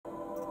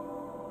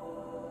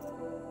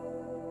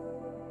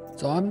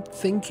So I'm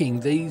thinking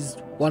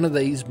one of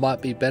these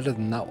might be better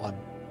than that one.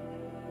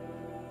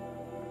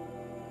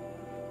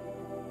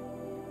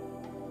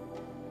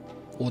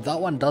 Well, that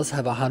one does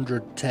have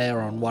 100 tear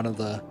on one of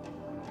the...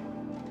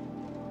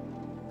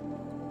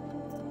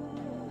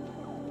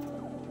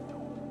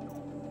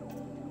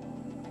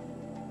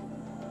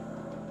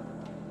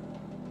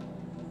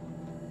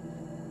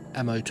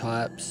 ammo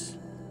types.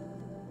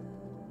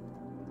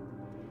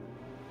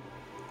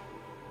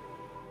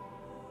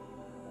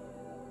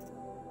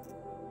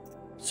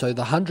 So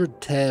the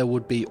 100 tear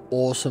would be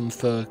awesome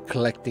for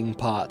collecting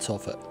parts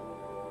of it,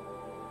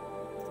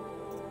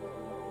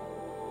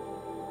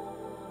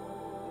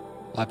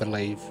 I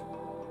believe.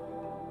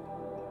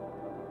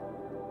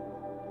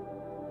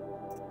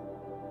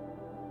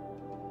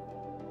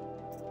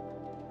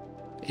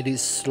 It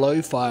is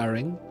slow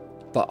firing,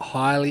 but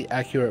highly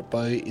accurate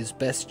bow is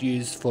best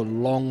used for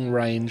long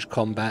range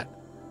combat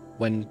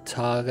when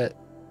target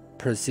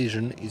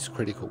precision is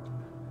critical.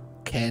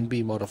 Can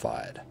be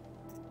modified.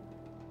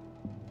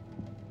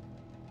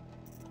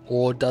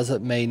 Or does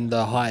it mean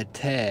the high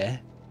tear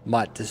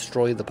might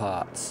destroy the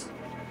parts?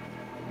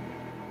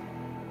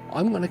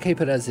 I'm going to keep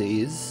it as it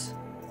is.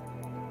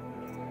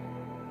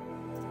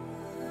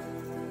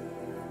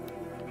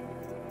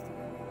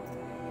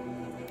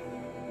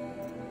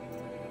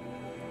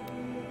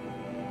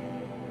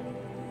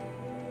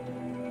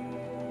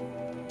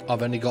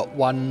 I've only got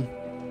one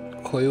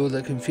coil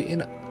that can fit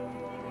in it.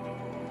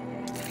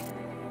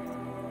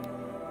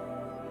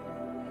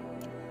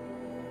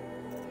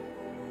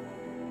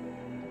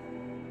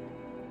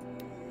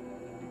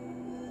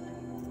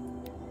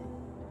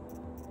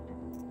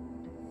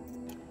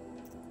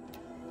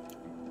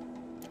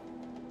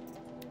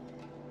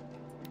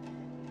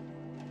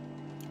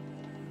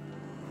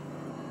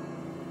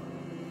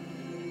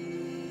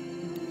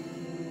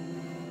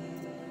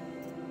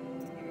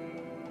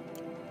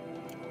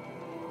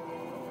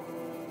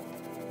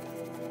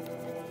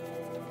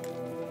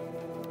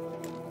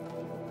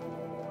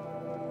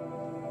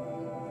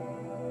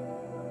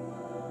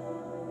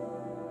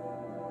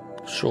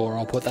 Sure,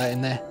 I'll put that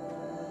in there.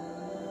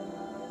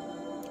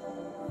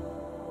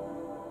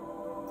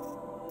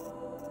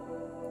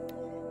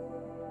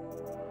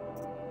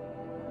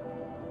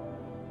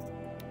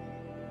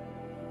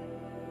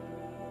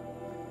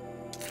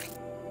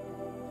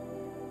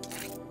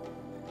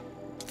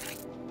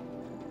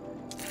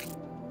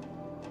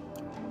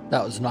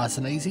 That was nice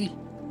and easy.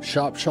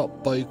 Sharp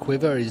shot bow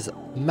quiver is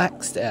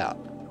maxed out.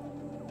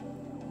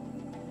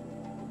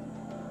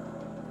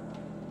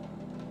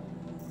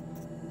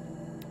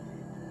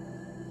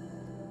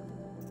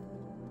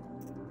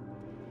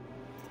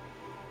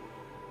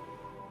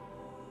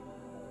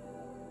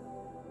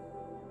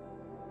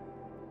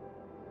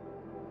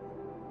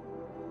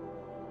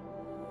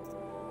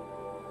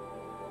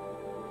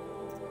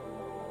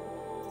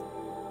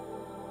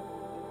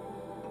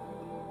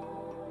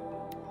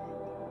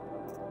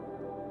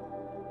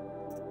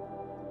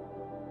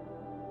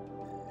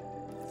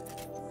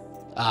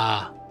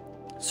 Ah,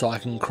 so I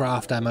can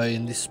craft ammo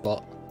in this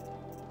spot.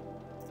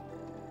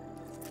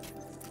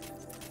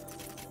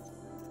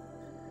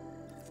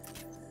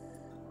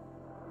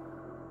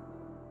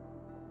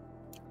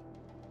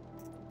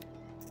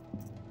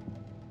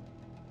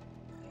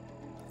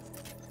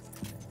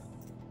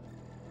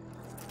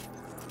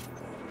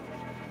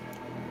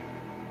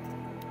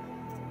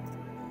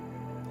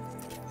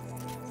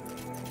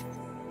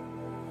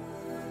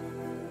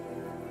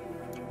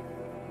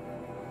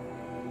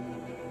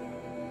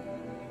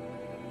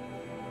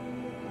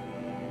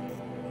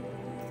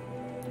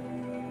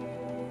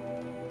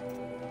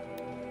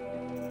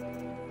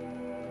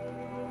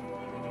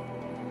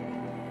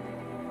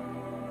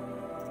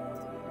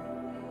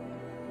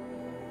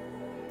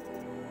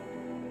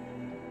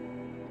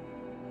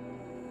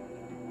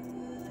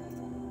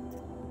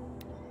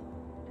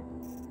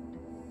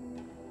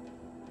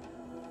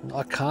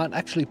 I can't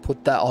actually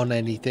put that on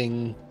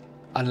anything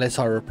unless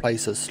I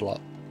replace a slot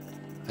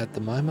at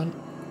the moment.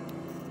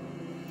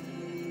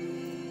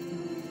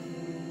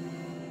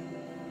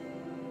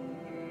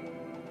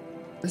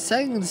 They're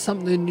saying there's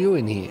something new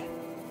in here.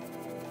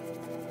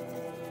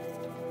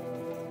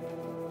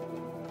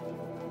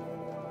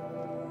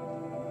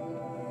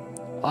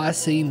 I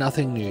see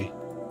nothing new.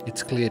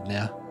 It's cleared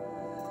now.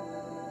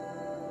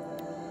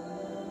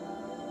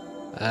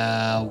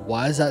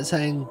 Why is that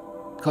saying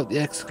got the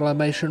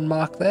exclamation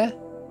mark there?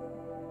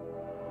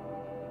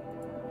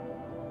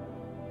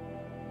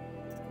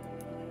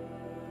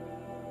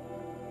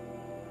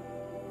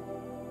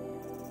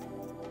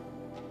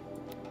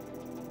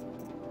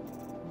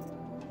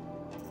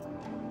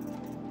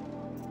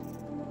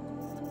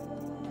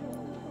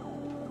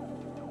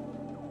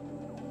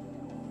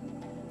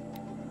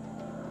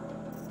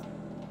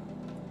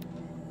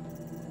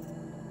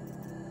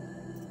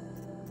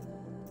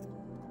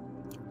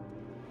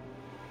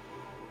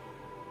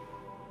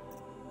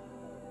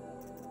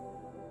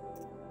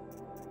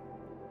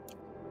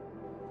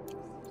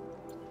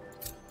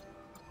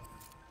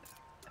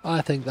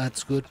 I think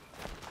that's good.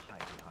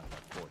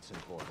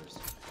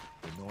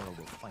 The Nora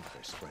will fight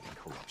their spreading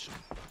corruption.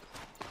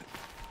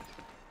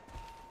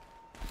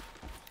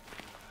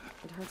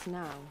 It hurts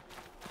now,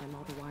 but I'm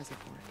all the wiser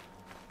for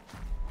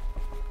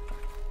it.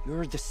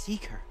 You're the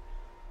Seeker.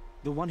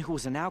 The one who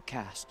was an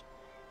outcast.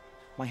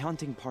 My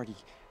hunting party.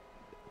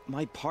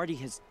 My party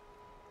has...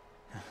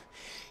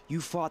 You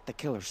fought the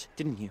killers,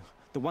 didn't you?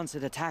 The ones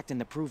that attacked in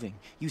the Proving.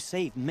 You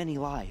saved many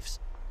lives.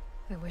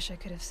 I wish I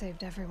could have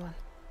saved everyone.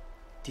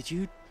 Did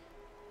you...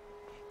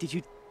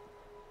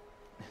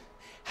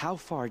 How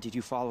far did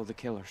you follow the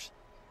killers?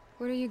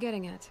 What are you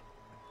getting at?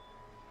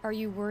 Are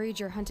you worried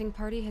your hunting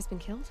party has been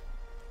killed?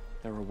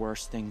 There are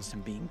worse things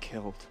than being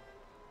killed.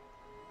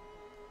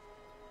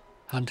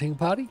 Hunting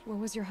party? What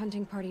was your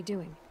hunting party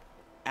doing?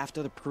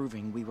 After the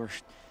Proving, we were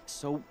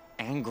so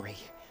angry.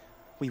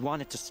 We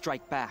wanted to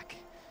strike back.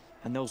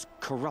 And those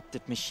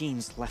corrupted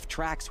machines left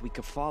tracks we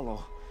could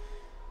follow.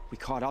 We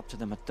caught up to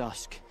them at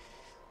dusk.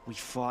 We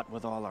fought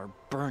with all our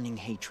burning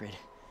hatred.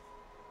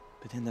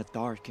 But in the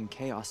dark and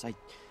chaos, I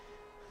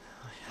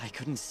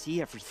couldn't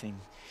see everything.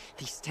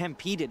 They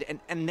stampeded,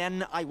 and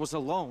then I was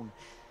alone.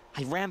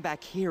 I ran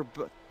back here,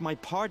 but my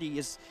party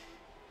is...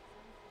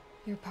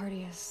 Your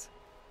party is...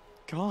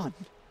 gone.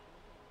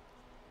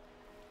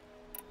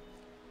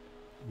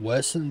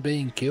 Worse than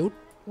being killed?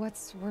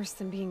 What's worse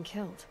than being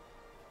killed?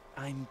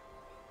 I'm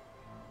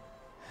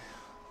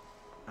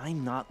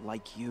not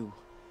like you.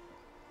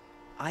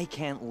 I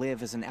can't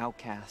live as an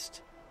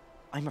outcast.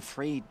 I'm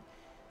afraid...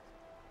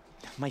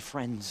 My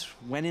friends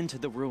went into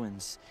the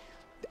ruins.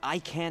 I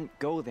can't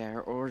go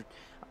there, or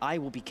I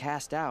will be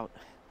cast out.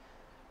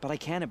 But I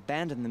can't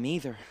abandon them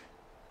either.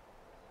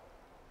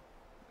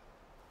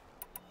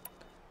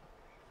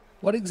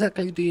 What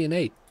exactly do you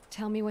need?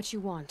 Tell me what you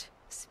want.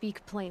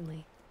 Speak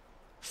plainly.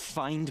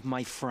 Find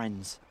my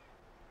friends.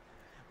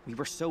 We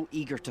were so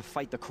eager to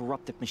fight the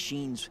corrupted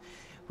machines,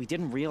 we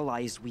didn't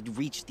realize we'd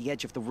reached the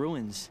edge of the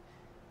ruins.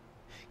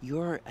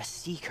 You're a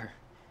seeker.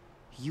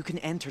 You can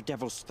enter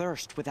Devil's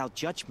Thirst without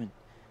judgment.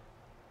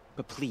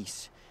 But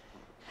please,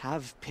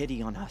 have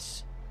pity on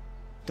us.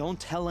 Don't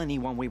tell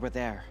anyone we were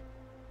there.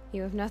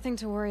 You have nothing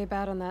to worry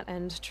about on that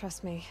end,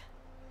 trust me.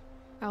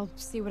 I'll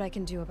see what I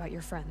can do about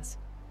your friends.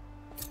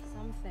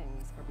 Some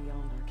things are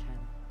beyond our ken.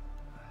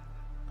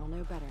 I'll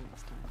know better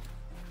next time.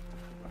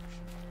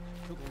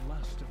 Till the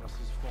last of us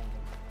has fallen.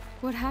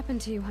 What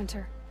happened to you,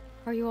 Hunter?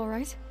 Are you all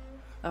right?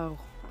 Oh,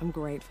 I'm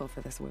grateful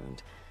for this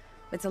wound.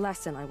 It's a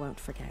lesson I won't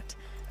forget.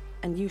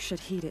 And you should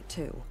heed it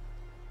too.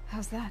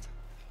 How's that?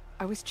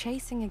 I was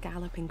chasing a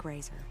galloping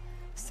grazer,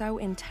 so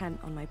intent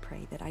on my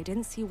prey that I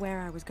didn't see where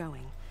I was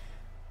going.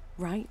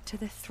 Right to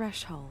the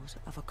threshold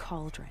of a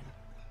cauldron.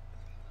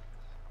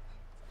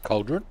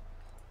 Cauldron?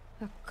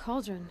 A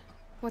cauldron?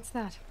 What's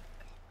that?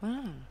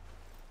 Ah,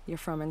 you're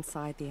from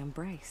inside the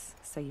Embrace,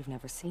 so you've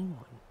never seen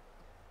one.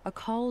 A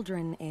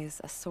cauldron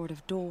is a sort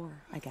of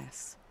door, I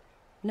guess.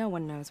 No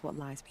one knows what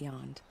lies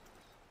beyond.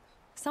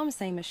 Some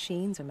say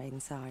machines are made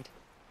inside.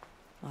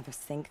 Others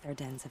think they're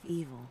dens of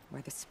evil,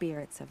 where the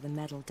spirits of the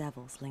metal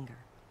devils linger.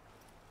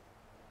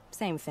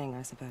 Same thing,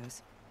 I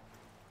suppose.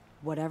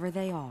 Whatever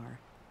they are,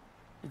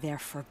 they're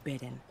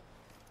forbidden.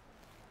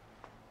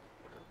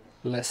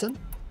 Lesson?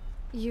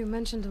 You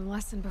mentioned a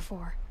lesson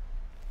before.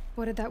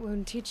 What did that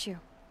wound teach you?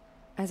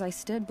 As I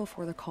stood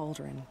before the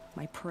cauldron,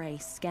 my prey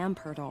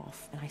scampered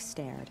off, and I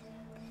stared,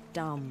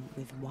 dumb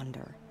with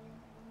wonder.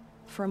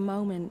 For a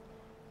moment,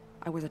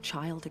 I was a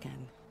child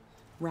again,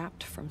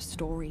 wrapped from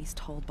stories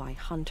told by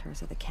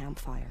hunters at the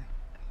campfire.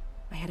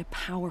 I had a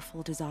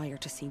powerful desire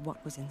to see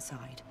what was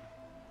inside.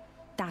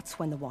 That's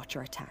when the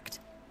Watcher attacked.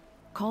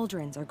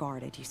 Cauldrons are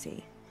guarded, you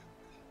see.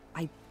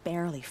 I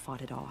barely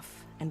fought it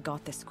off, and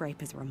got the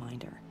scrape as a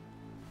reminder.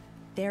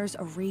 There's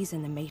a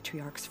reason the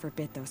matriarchs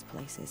forbid those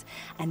places,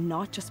 and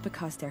not just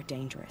because they're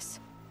dangerous.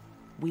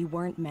 We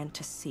weren't meant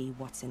to see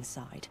what's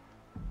inside.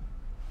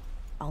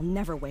 I'll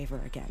never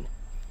waver again.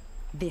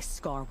 This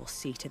scar will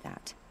see to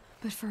that.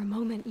 But for a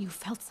moment you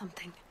felt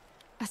something.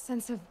 A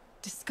sense of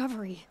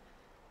discovery.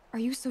 Are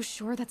you so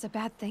sure that's a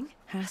bad thing?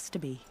 Has to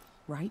be,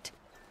 right?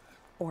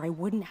 Or I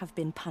wouldn't have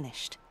been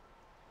punished.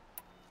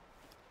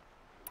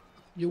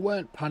 You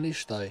weren't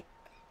punished though.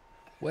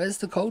 Where's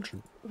the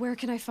cauldron? Where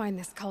can I find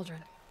this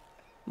cauldron?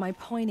 My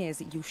point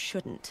is, you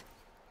shouldn't.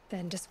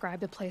 Then describe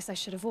the place I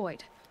should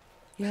avoid.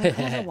 You're a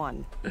clever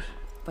one.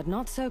 But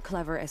not so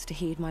clever as to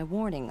heed my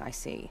warning, I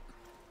see.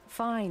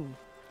 Fine.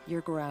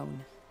 You're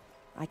grown.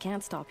 I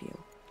can't stop you.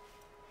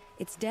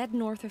 It's dead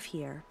north of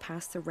here,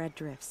 past the red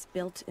drifts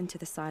built into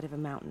the side of a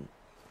mountain.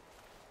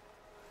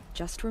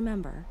 Just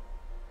remember,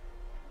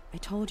 I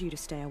told you to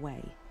stay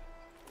away.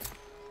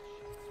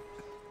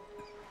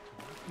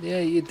 Yeah,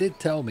 you did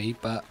tell me,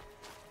 but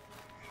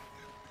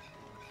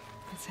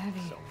It's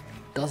heavy.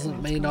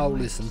 doesn't mean I'll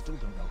listen. Still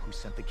don't know who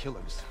sent the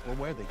killers or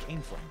where they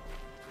came from.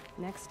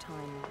 Next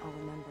time, I'll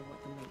remember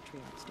what the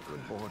matriarchs did.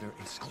 The border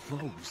is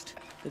closed.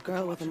 The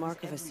girl with the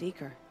mark of a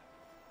seeker.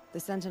 The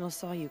Sentinel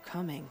saw you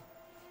coming.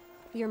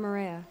 You're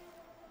Maria.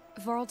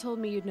 Varl told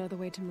me you'd know the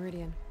way to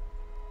Meridian.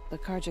 The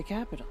Karja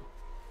capital.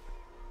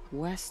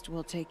 West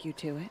will take you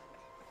to it.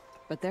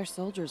 But their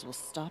soldiers will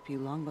stop you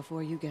long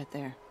before you get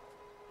there.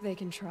 They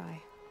can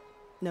try.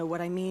 No, what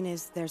I mean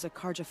is there's a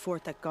Karja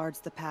fort that guards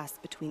the pass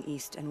between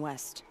east and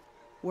west.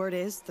 Word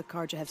is the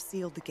Karja have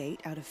sealed the gate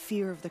out of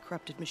fear of the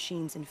corrupted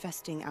machines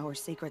infesting our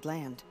sacred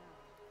land.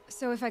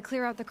 So if I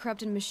clear out the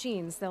corrupted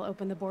machines, they'll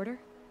open the border?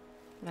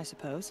 I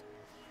suppose.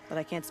 But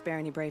I can't spare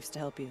any braves to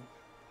help you.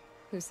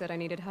 Who said I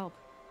needed help?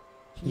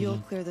 You'll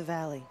clear the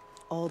valley,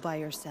 all by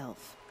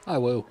yourself. I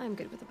will. I'm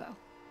good with a bow.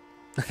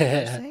 For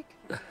your sake?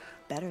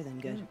 Better than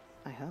good,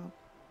 I hope.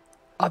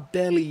 I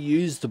barely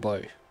use the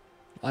bow.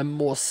 I'm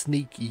more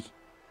sneaky.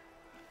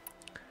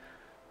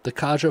 The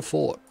Karja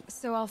fort.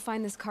 So I'll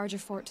find this Karja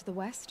fort to the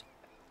west?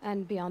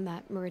 And beyond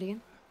that,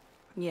 Meridian?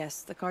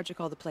 Yes, the Karja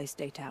call the place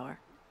Day Tower.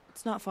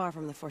 It's not far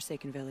from the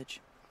Forsaken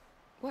Village.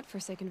 What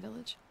Forsaken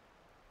Village?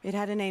 It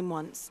had a name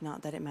once,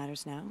 not that it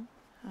matters now.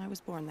 I was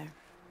born there.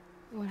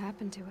 What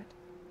happened to it?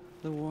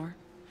 The war.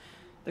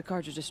 The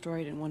Karja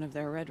destroyed in one of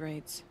their red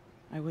raids.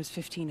 I was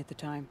 15 at the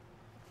time.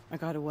 I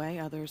got away,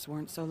 others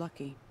weren't so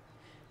lucky.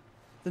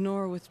 The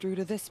Nora withdrew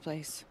to this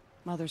place,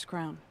 Mother's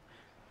Crown.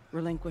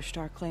 Relinquished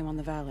our claim on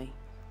the valley.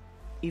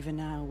 Even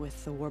now,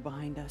 with the war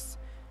behind us,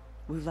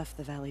 we've left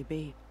the valley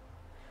be.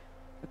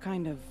 A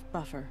kind of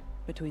buffer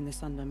between the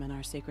Sundom and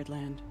our sacred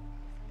land.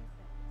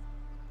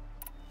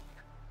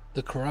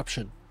 The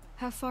corruption.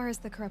 How far has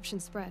the corruption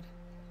spread?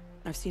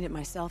 I've seen it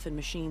myself in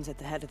machines at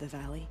the head of the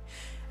valley,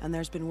 and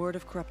there's been word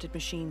of corrupted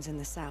machines in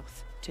the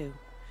south, too.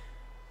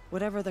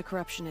 Whatever the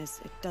corruption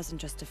is, it doesn't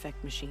just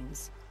affect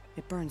machines.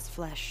 It burns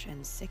flesh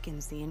and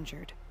sickens the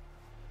injured.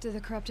 Do the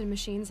corrupted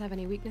machines have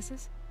any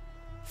weaknesses?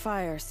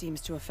 Fire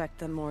seems to affect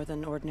them more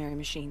than ordinary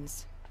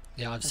machines.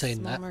 Yeah, I've A seen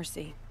small that.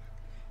 mercy.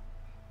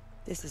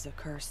 This is a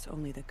curse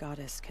only the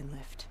goddess can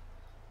lift.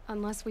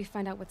 Unless we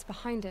find out what's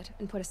behind it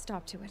and put a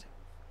stop to it.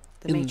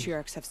 The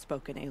matriarchs have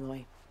spoken,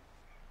 Aloy.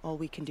 All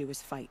we can do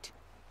is fight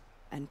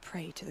and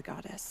pray to the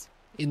goddess.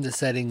 In the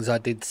settings, I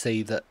did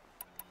see that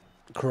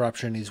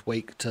corruption is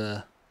weak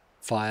to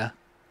fire.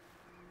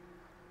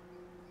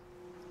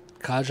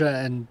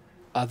 Karja and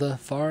other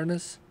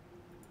foreigners?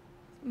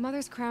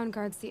 Mother's Crown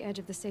guards the edge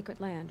of the sacred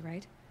land,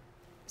 right?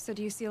 So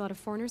do you see a lot of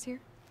foreigners here?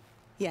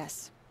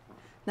 Yes.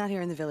 Not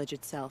here in the village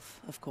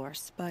itself, of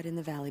course, but in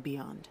the valley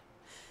beyond.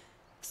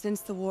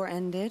 Since the war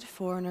ended,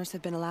 foreigners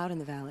have been allowed in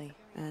the valley,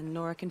 and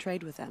Nora can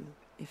trade with them,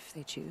 if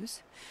they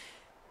choose.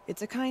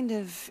 It's a kind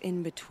of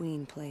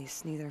in-between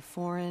place, neither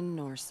foreign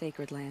nor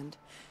sacred land.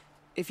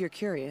 If you're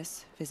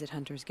curious, visit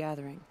Hunter's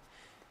Gathering.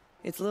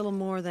 It's little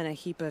more than a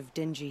heap of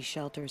dingy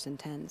shelters and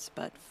tents,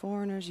 but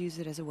foreigners use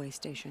it as a way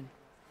station.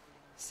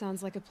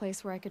 Sounds like a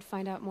place where I could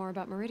find out more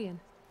about Meridian.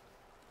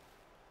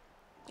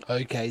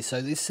 Okay,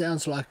 so this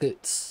sounds like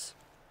it's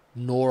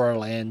Nora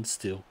land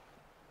still.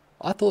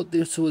 I thought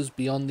this was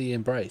beyond the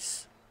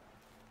embrace.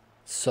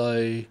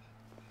 So,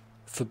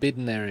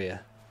 forbidden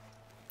area.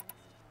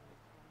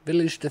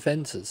 Village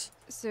defenses.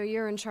 So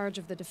you're in charge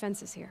of the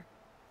defenses here?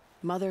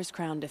 Mother's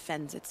Crown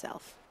defends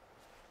itself.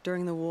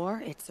 During the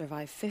war, it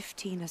survived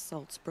 15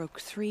 assaults,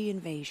 broke 3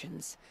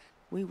 invasions.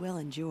 We will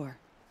endure.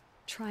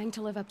 Trying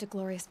to live up to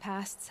glorious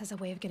pasts has a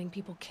way of getting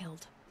people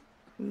killed.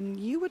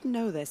 You wouldn't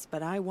know this,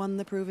 but I won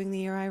the proving the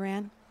year I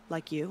ran.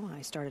 Like you,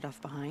 I started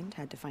off behind,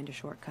 had to find a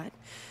shortcut.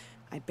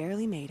 I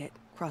barely made it,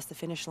 crossed the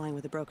finish line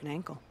with a broken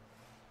ankle.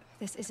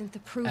 This isn't the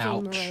proving,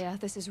 Ouch. Maria.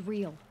 This is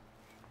real.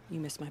 You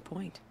missed my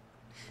point.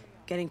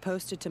 Getting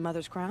posted to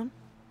Mother's Crown?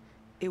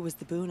 It was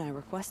the boon I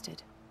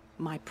requested.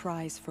 My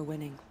prize for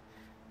winning.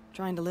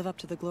 Trying to live up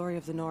to the glory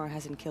of the Nora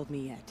hasn't killed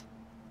me yet.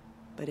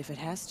 But if it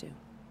has to,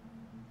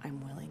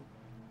 I'm willing.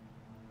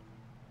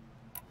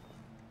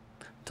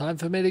 Time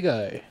for me to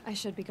go. I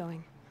should be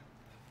going.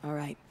 All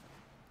right.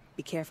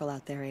 Be careful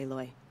out there,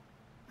 Aloy.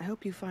 I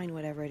hope you find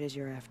whatever it is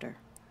you're after.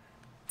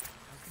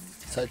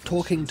 So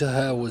talking to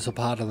her was a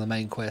part of the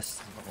main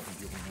quest.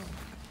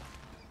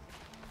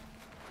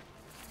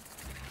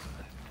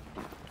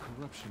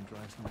 Corruption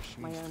drives the machines.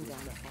 My own to damn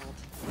effect. fault.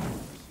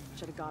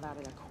 Should have got out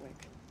of there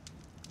quick.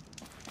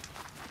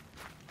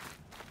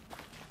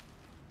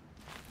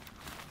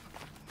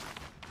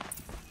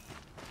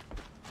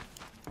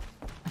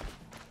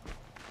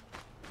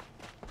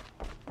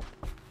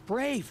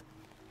 Brave!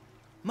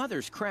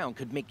 Mother's Crown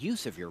could make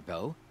use of your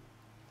bow.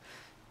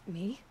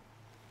 Me?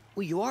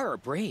 Well, you are a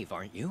brave,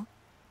 aren't you?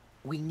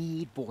 We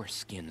need boar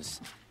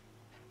skins.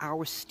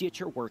 Our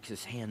Stitcher works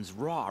his hands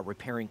raw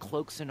repairing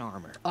cloaks and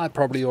armor. I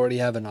probably already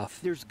have enough.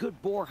 There's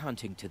good boar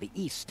hunting to the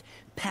east,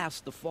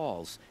 past the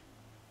falls.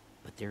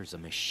 But there's a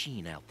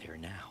machine out there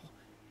now.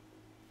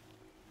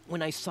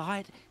 When I saw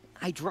it,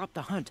 I dropped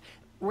the hunt,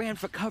 ran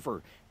for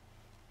cover,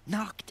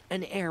 knocked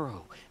an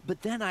arrow,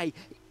 but then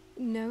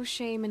No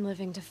shame in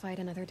living to fight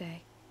another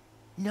day.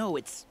 No,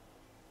 it's...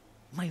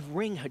 my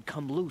ring had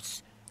come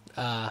loose.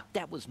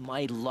 That was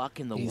my luck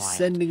in the wild. He's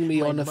sending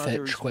me My on a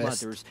mother's fetch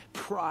quest. mother's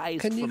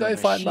prize Can you from go a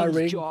find my machine's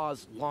ring?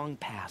 jaws long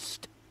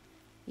past.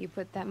 You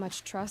put that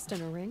much trust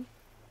in a ring?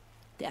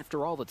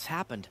 After all that's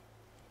happened,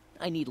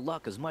 I need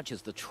luck as much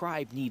as the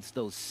tribe needs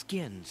those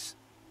skins.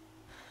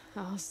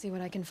 I'll see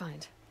what I can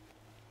find.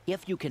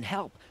 If you can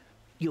help,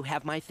 you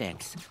have my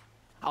thanks.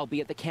 I'll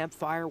be at the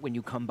campfire when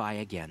you come by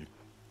again.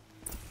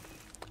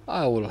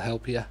 I will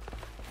help you.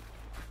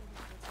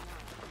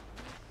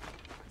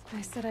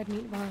 I said I'd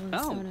meet Varl and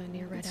Sona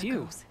near Red it's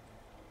you. Echoes.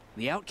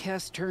 The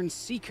outcast turned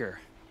seeker.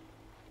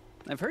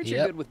 I've heard you're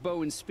Yep. good with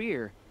bow and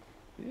spear.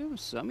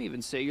 Some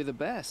even say you're the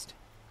best.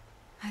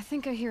 I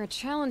think I hear a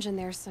challenge in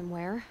there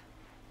somewhere,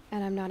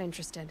 and I'm not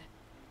interested.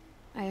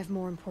 I have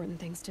more important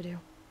things to do.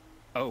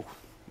 Oh,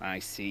 I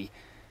see.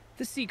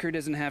 The Seeker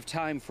doesn't have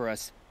time for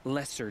us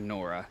lesser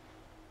Nora.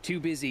 Too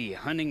busy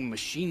hunting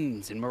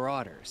machines and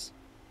marauders.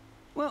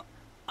 Well,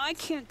 I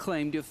can't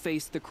claim to have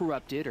faced the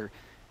corrupted or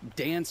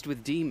danced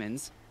with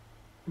demons,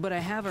 but I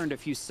have earned a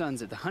few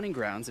sons at the hunting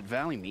grounds at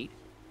Valleymeet.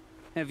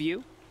 Have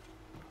you?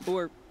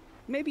 Or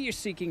maybe your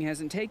seeking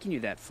hasn't taken you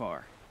that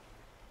far.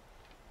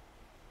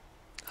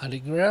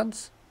 Hunting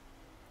grounds?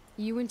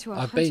 You went to a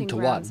I've hunting been to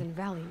grounds one. in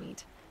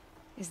Valleymeet.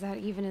 Is that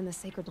even in the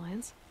Sacred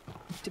Lands?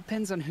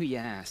 Depends on who you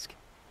ask.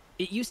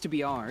 It used to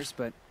be ours,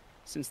 but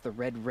since the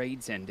Red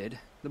Raids ended,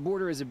 the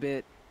border is a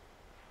bit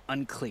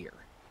unclear.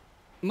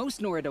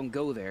 Most Nora don't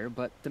go there,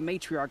 but the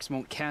matriarchs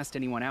won't cast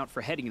anyone out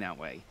for heading that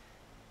way.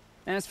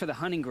 As for the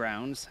hunting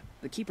grounds,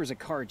 the keeper's a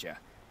Karja.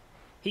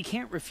 He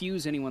can't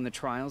refuse anyone the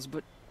trials,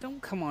 but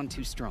don't come on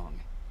too strong.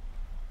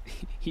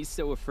 He's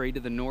so afraid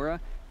of the Nora,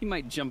 he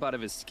might jump out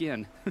of his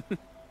skin.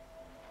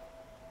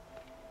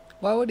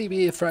 Why would he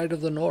be afraid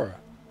of the Nora?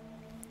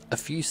 A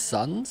few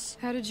sons?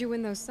 How did you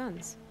win those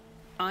sons?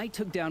 I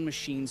took down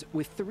machines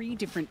with 3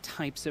 different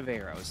types of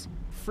arrows: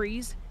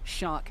 freeze,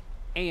 shock,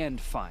 and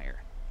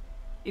fire.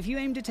 If you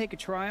aim to take a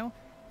trial,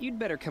 you'd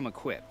better come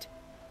equipped.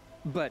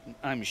 But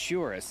I'm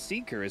sure a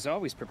seeker is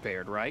always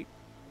prepared, right?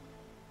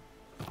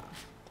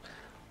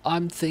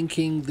 I'm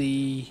thinking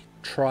the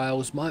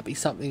trials might be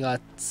something I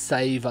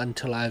save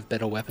until I have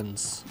better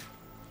weapons.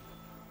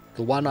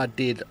 The one I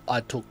did,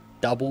 I took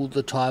double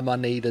the time I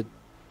needed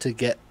to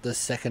get the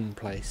second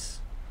place.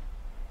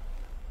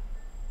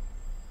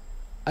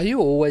 Are you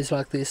always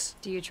like this?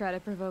 Do you try to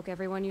provoke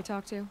everyone you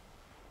talk to?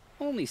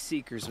 Only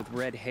seekers with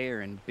red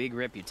hair and big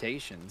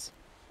reputations.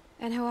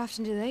 And how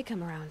often do they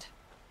come around?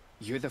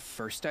 You're the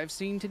first I've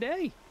seen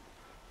today.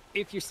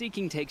 If your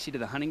seeking takes you to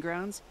the hunting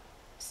grounds,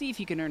 see if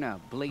you can earn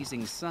a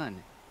blazing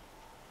sun.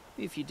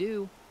 If you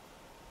do,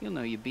 you'll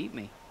know you beat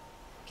me.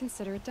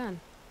 Consider it done.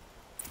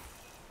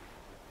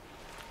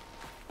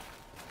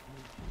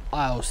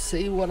 I'll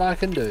see what I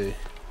can do.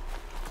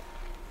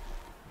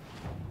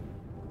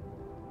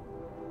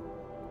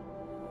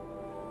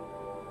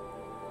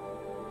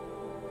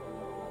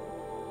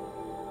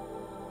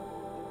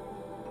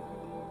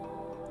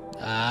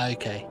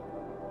 Okay.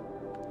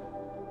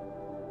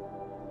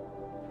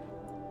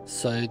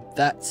 So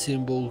that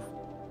symbol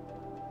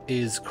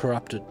is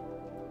corrupted.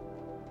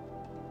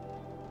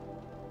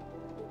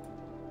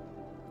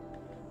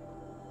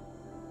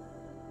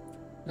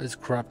 There's a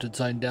corrupted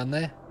zone down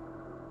there.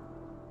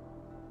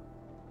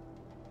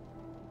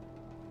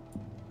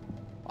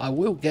 I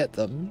will get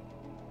them,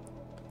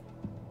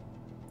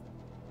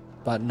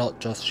 but not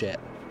just yet.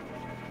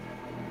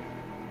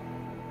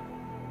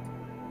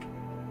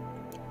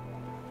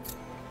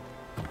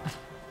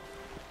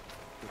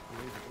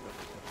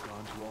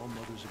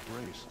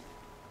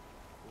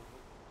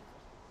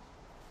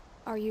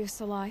 Are you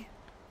Salai?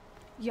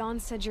 Jan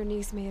said your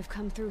niece may have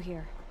come through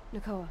here.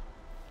 Nakoa.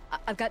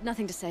 I've got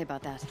nothing to say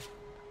about that.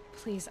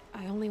 Please,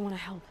 I only want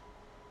to help.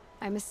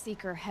 I'm a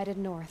seeker headed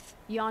north.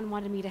 Jan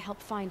wanted me to help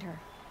find her.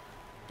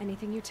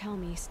 Anything you tell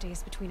me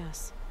stays between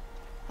us.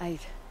 I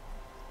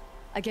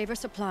gave her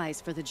supplies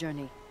for the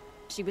journey.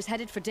 She was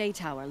headed for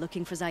Daytower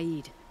looking for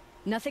Zaid.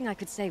 Nothing I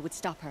could say would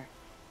stop her.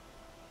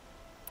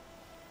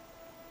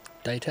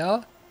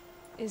 Daytower?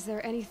 Is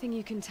there anything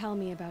you can tell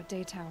me about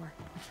Daytower?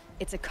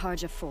 It's a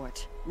Karja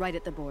fort, right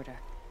at the border.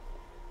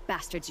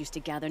 Bastards used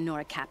to gather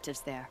Nora captives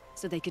there,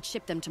 so they could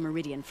ship them to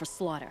Meridian for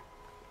slaughter.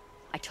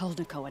 I told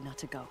Nakoa not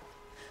to go.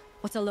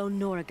 What's a lone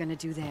Nora gonna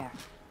do there?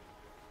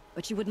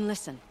 But she wouldn't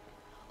listen.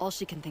 All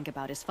she can think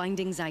about is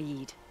finding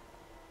Zaid.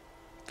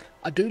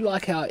 I do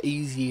like how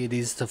easy it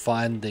is to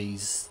find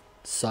these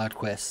side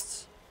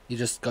quests. You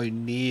just go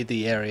near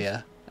the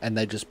area and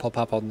they just pop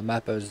up on the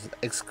map as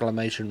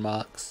exclamation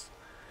marks.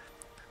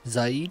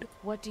 Zaid?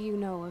 What do you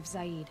know of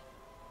Zaid?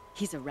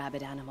 He's a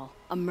rabid animal,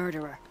 a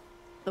murderer.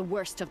 The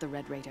worst of the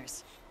Red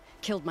Raiders.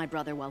 Killed my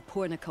brother while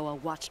poor Nakoa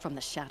watched from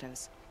the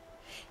shadows.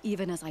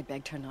 Even as I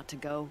begged her not to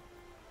go,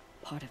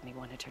 part of me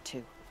wanted her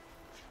to.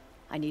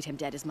 I need him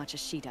dead as much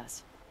as she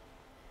does.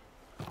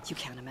 You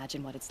can't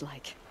imagine what it's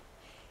like.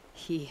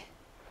 He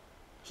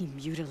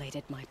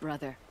mutilated my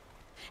brother.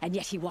 And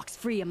yet he walks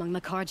free among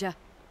the Karja.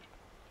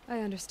 I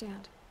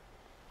understand.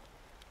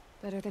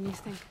 Better than you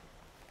think.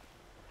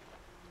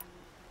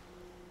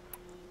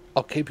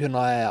 I'll keep an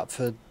eye out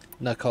for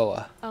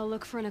Nakoa. I'll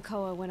look for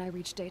Nakoa when I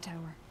reach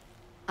Daytower.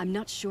 I'm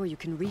not sure you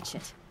can reach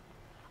it.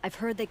 I've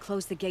heard they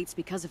closed the gates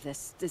because of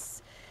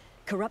this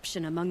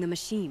corruption among the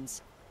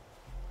machines.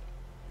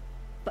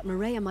 But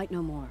Maria might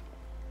know more.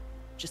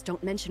 Just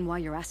don't mention why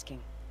you're asking.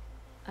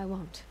 I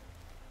won't.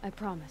 I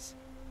promise.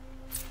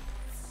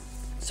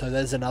 So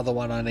there's another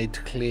one I need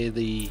to clear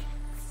the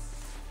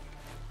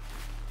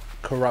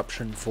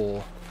corruption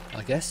for,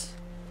 I guess.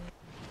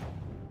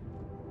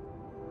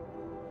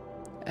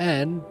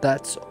 And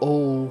that's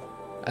all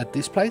at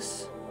this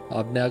place.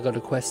 I've now got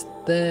a quest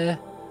there,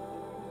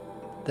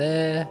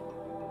 there.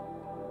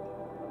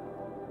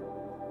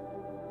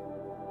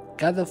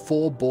 Gather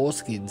 4 boar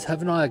skins.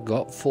 Haven't I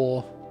got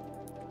 4?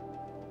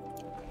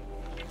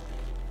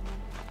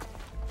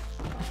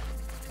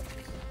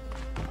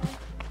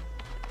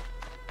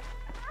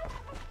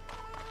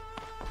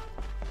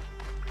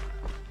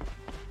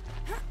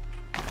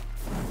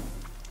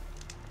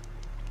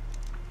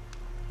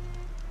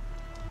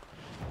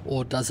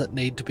 Or does it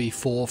need to be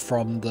 4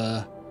 from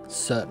the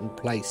certain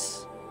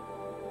place?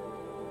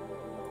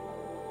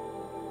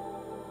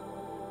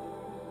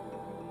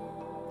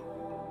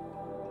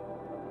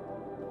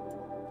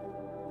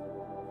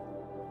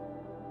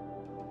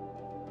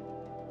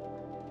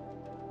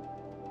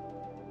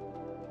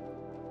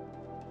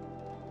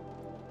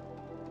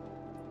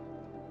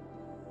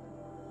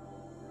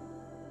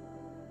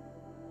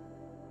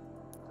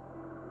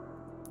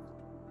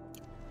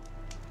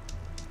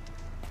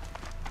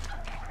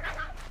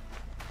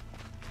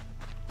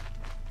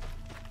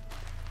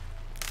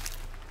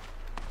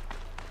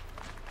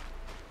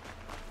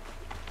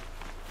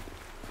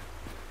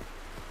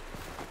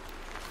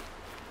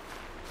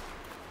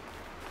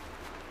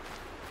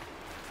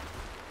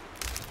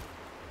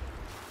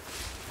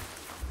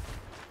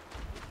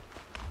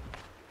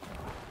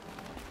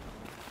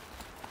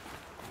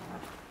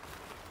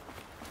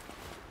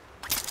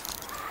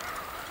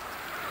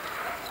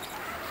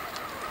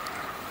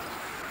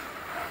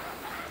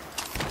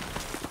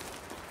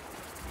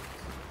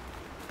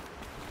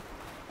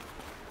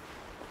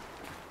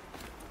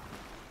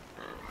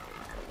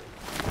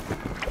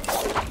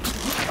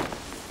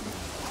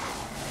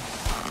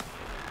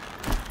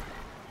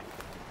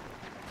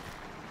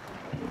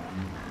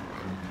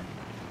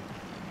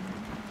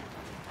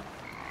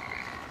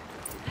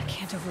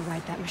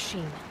 Override that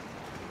machine.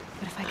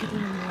 But if I could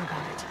learn more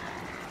about it.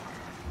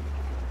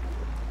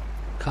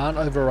 Can't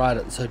override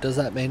it, so does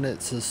that mean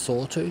it's a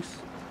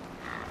sawtooth?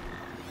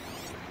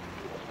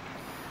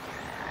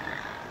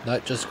 No,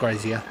 just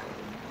grazier.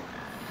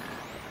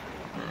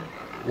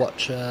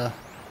 Watcher.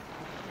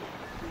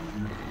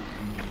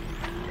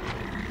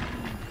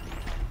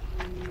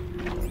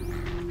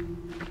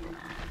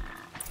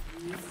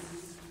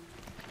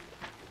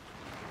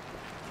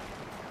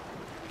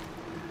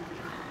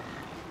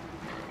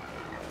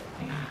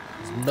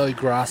 No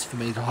grass for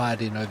me to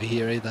hide in over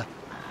here either.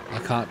 I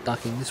can't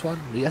duck in this one.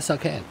 Yes, I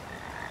can.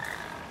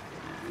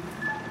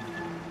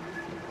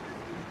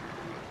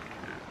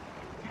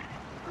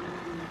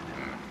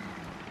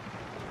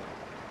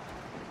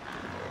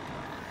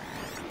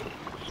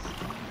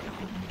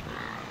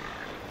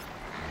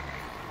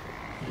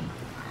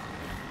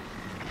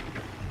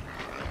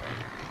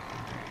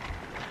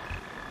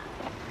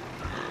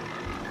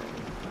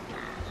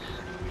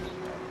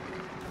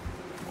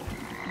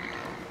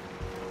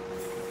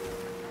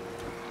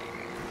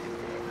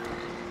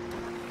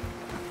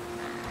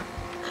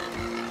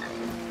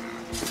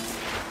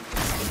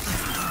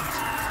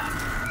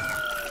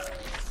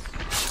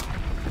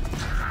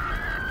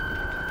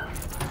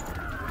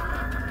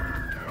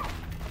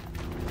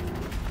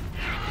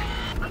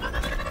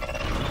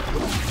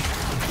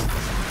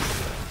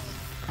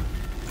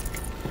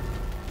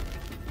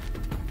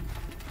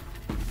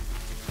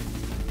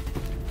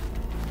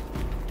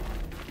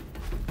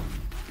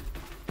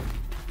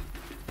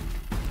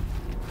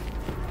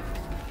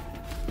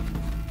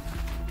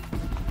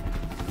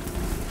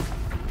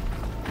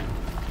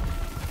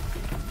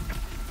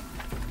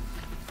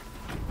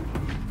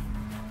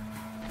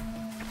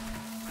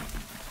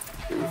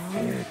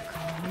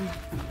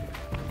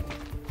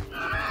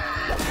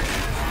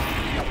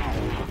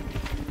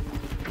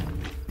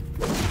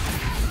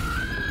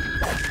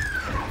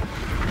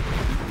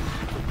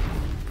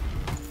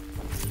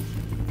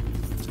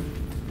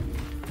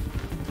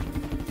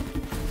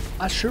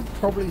 I should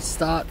probably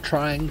start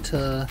trying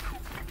to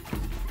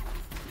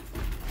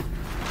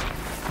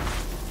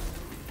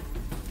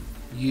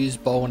use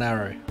bow and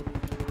arrow.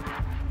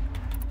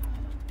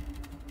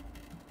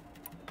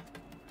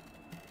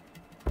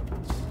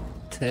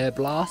 Tear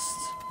blast,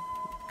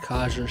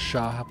 Kaja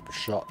sharp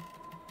shot.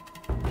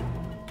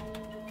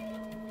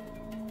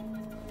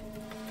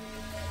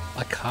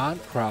 I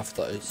can't craft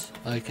those.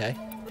 Okay.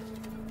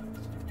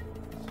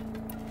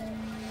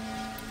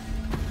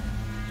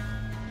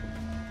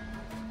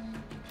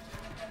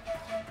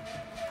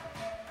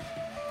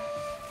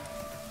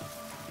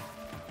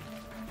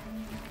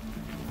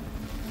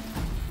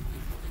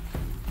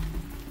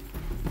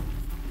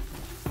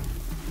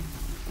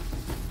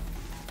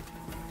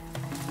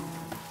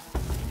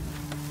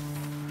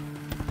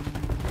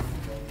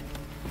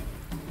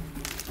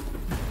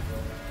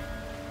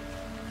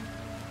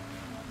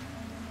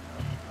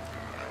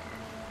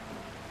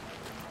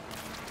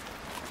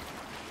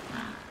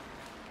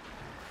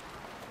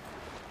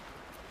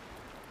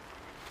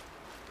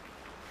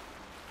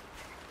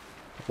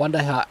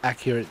 Wonder how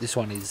accurate this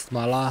one is.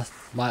 My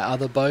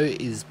other bow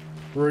is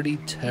pretty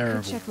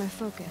terrible. Check my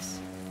focus.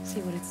 See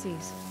what it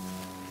sees.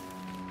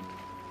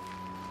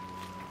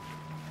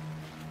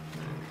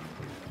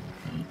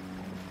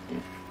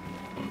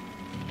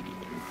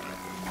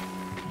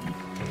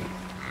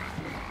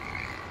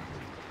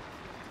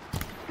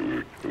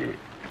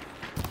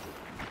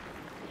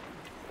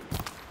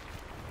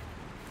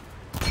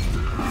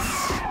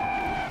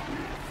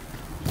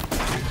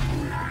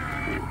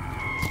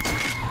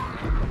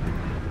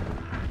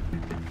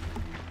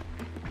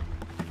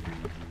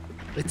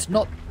 It's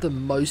not the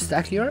most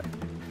accurate,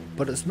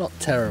 but it's not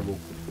terrible.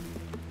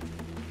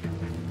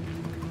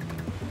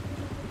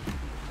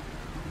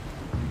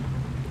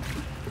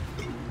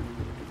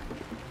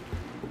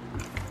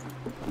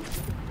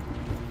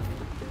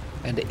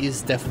 And it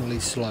is definitely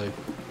slow.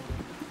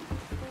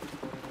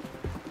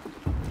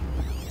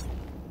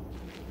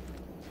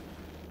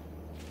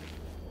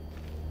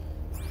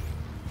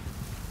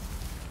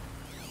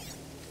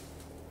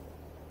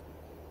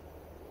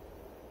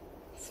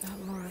 It's not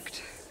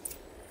marked.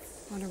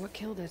 Wonder what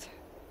killed it.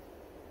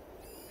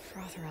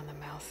 Froth around the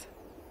mouth.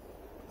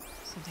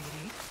 Something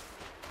it ate?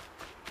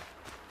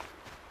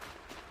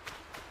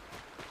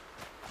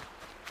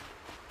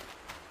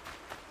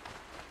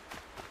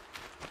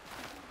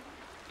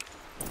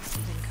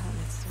 Something caught in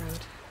its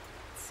throat.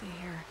 Let's see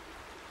here.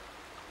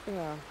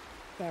 Oh,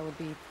 that would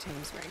be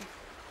Tame's ring.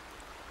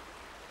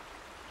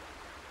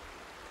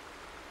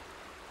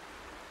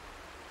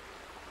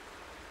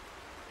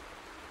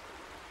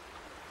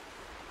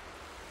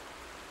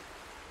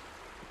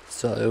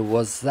 So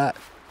was that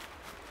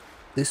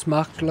this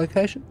marked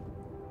location?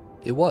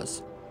 It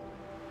was.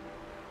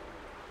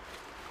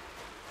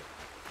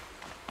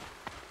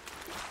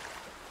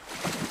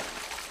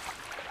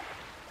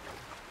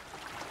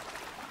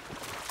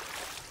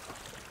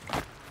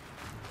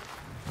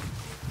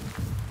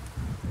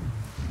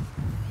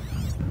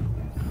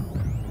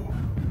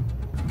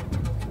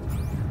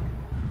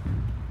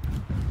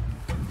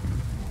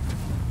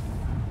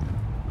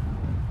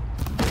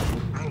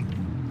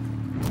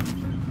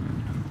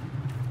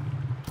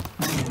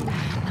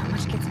 Not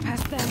much gets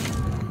past them.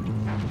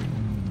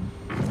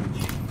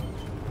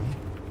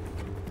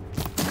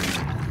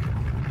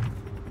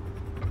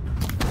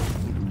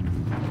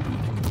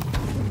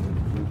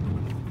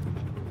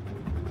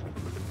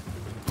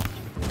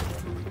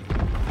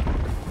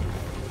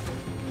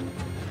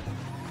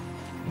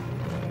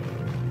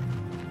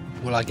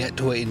 Will I get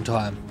to it in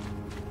time?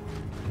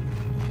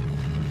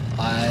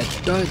 I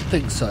don't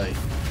think so.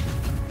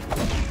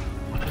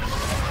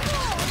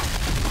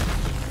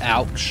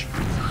 Ouch.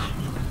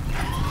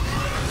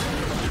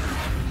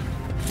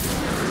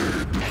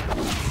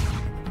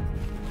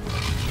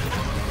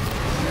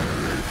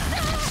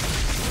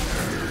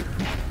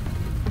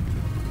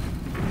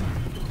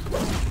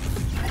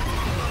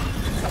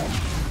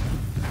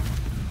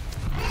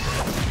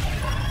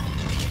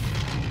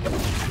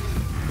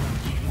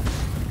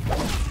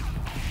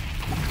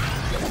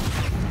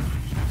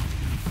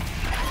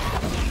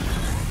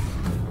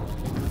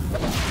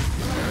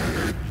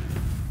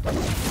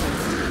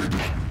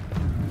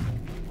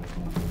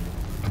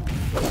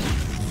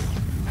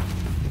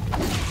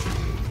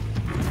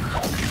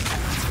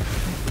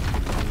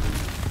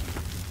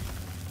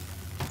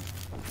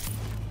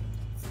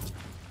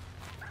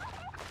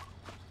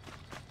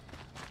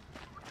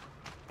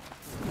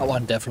 That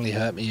one definitely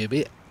hurt me a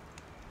bit.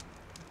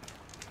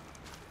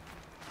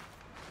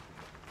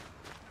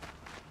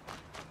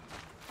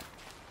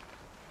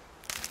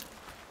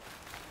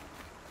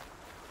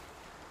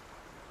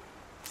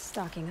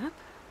 Stocking up.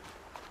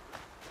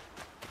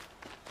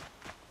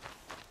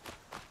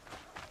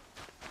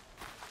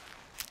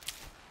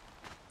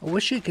 I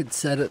wish you could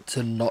set it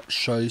to not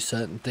show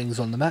certain things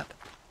on the map.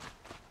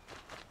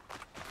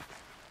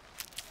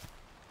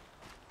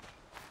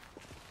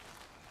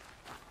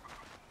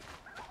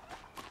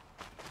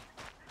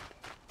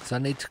 So I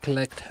need to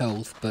collect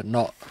health, but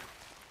not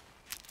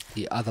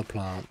the other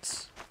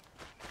plants.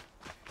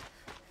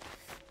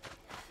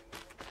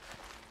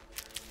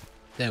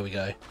 There we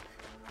go.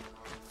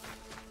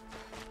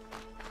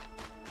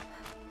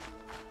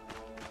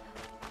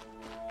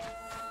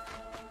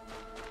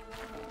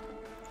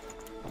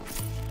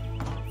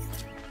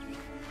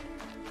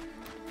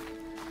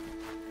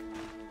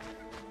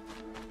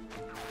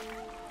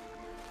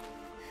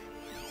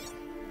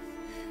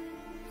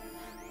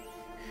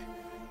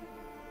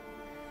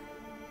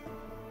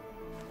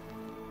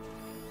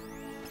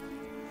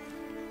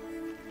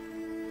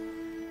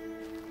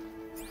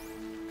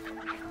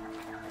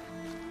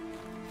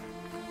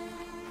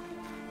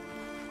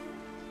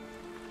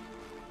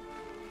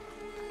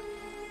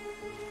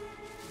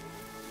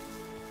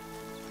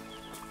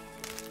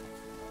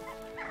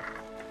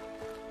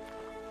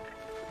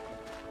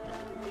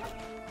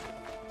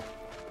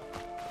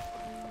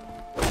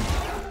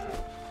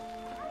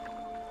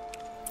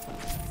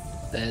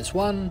 There's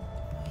one.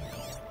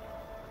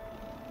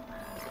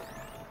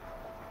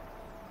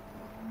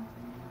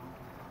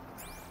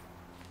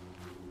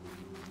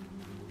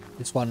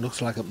 This one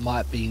looks like it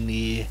might be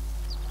near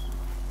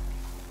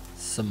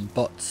some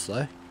bots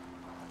though.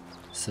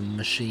 Some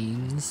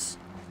machines.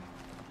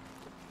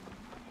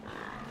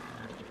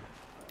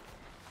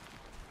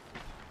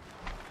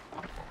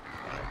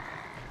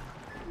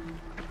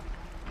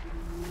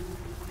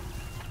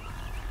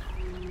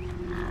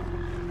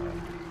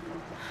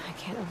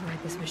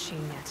 operate this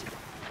machine yet.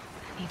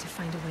 I need to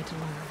find a way to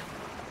learn.